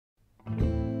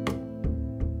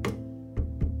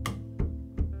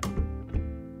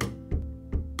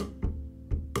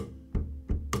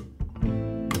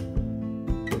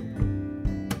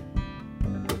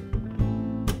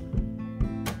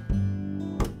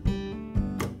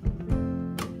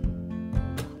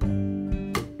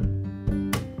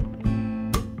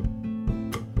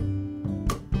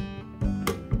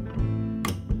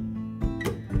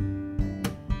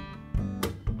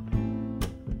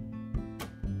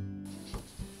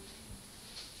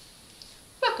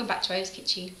welcome back to Rosie's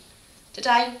Kitchen.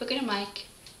 Today we're going to make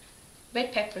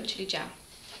red pepper and chilli jam.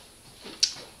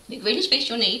 The ingredients for this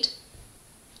you'll need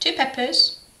 2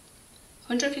 peppers,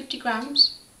 150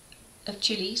 grams of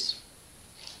chillies,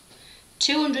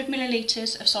 200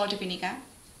 millilitres of cider vinegar,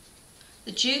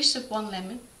 the juice of 1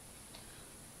 lemon,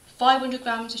 500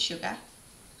 grams of sugar,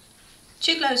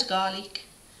 2 cloves of garlic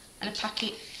and a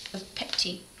packet of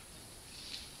pectin.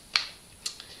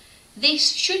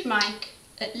 This should make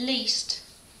at least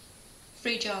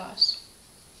 3 jars.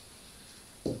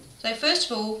 So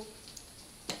first of all,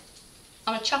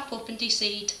 I'm going to chop up and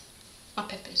de-seed my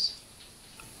peppers.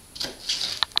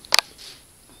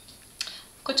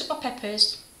 Cut up my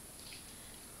peppers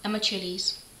and my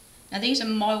chillies. Now these are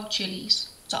mild chillies,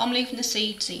 so I'm leaving the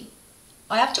seeds in.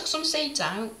 I have took some seeds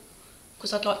out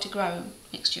because I'd like to grow them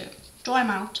next year. Dry them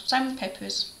out, same with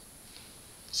peppers.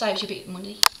 Saves you a bit of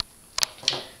money.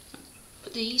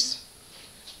 Put these.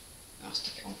 I'll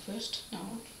stick it on first. No,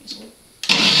 this one.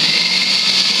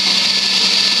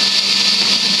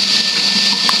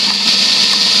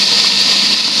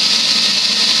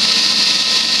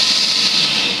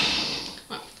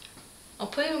 Right. I'll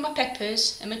put in my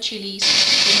peppers and my chillies.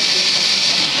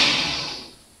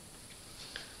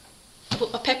 I'll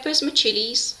put my peppers, my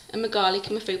chillies and my garlic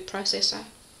in my food processor.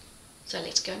 So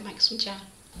let's go and make some jam.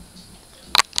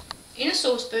 In a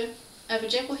saucepan over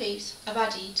gentle heat, I've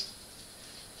added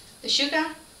the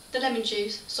sugar, the lemon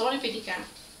juice, cider vinegar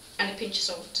and a pinch of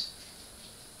salt.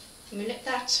 I'm going to let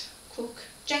that cook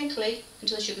gently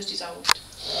until the sugar's dissolved.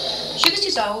 Sugar's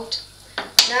dissolved.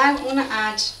 Now I'm going to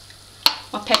add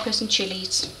my peppers and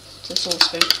chillies to the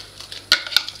saucepan.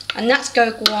 And that's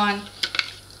going to go on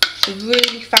a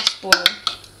really fast boil.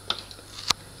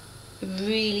 A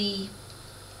really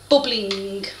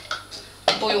bubbling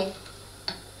boil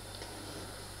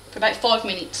for about 5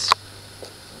 minutes.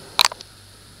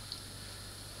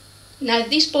 Now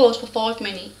this boils for 5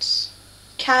 minutes.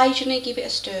 Occasionally give it a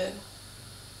stir.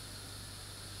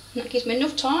 And that gives me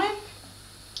enough time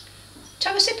to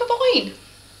have a sip of wine.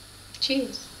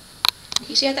 Cheers.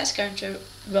 You see how that's going to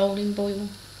rolling boil?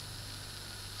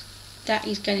 That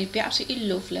is going to be absolutely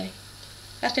lovely.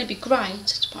 That's going to be great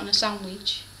to put on a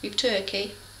sandwich with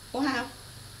turkey. Wow.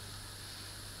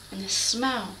 And the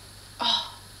smell.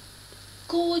 Oh,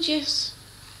 gorgeous.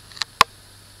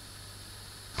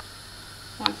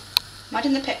 Right. I'm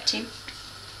adding the pectin.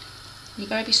 You're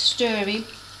going to be stirring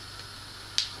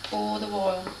all the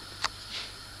while.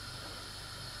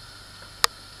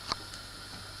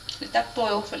 Let that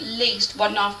boil for at least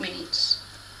 1.5 minutes.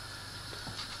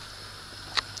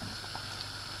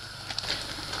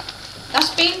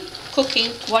 That's been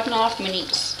cooking 1.5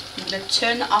 minutes. I'm going to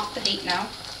turn off the heat now.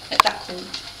 Let that cool.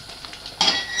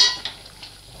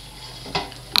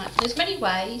 Right, there's many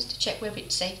ways to check whether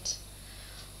it's set.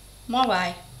 My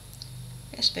way.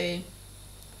 Get a spoon,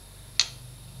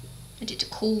 let it to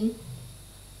cool.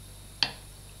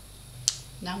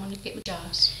 Now I'm going to get my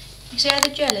jars. You see how the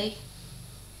jelly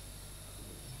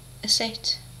is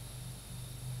set?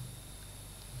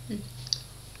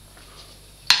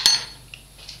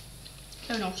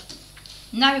 Very nice.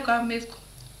 Now we've got to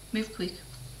move quick.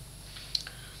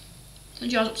 Turn the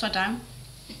jars upside down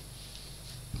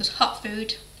because hot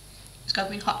food is going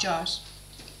to be in hot jars.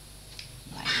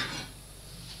 Right.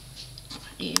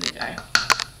 Here we go.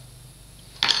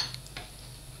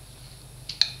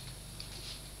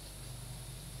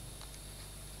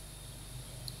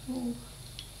 Ooh.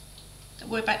 Don't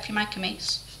worry about if you make a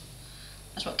mess.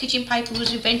 That's what kitchen paper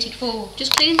was invented for.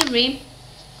 Just clean the rim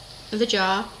of the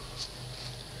jar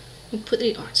and put the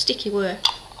lid on. Sticky work.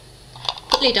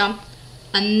 Put the lid on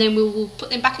and then we will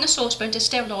put them back in the saucepan to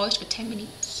sterilise for 10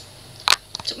 minutes.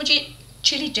 Took my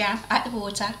chilli jam out the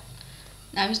water.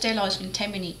 Now it's sterilised in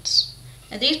 10 minutes.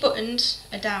 Now these buttons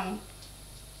are down.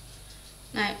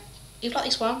 Now, if like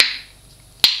this one,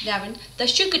 they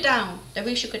should go down, they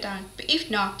really should go down. But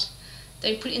if not,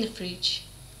 then put it in the fridge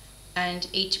and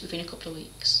eat it within a couple of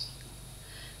weeks.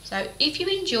 So if you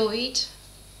enjoyed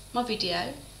my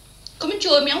video, come and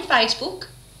join me on Facebook,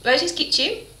 Rosie's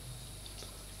Kitchen.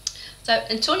 So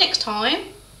until next time,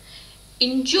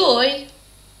 enjoy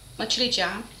my chilli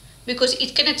jam because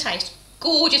it's going to taste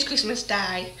gorgeous Christmas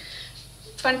Day.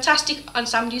 Fantastic on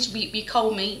sandwiches with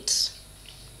cold meats.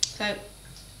 So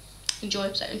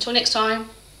enjoy. So until next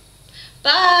time,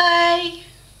 bye.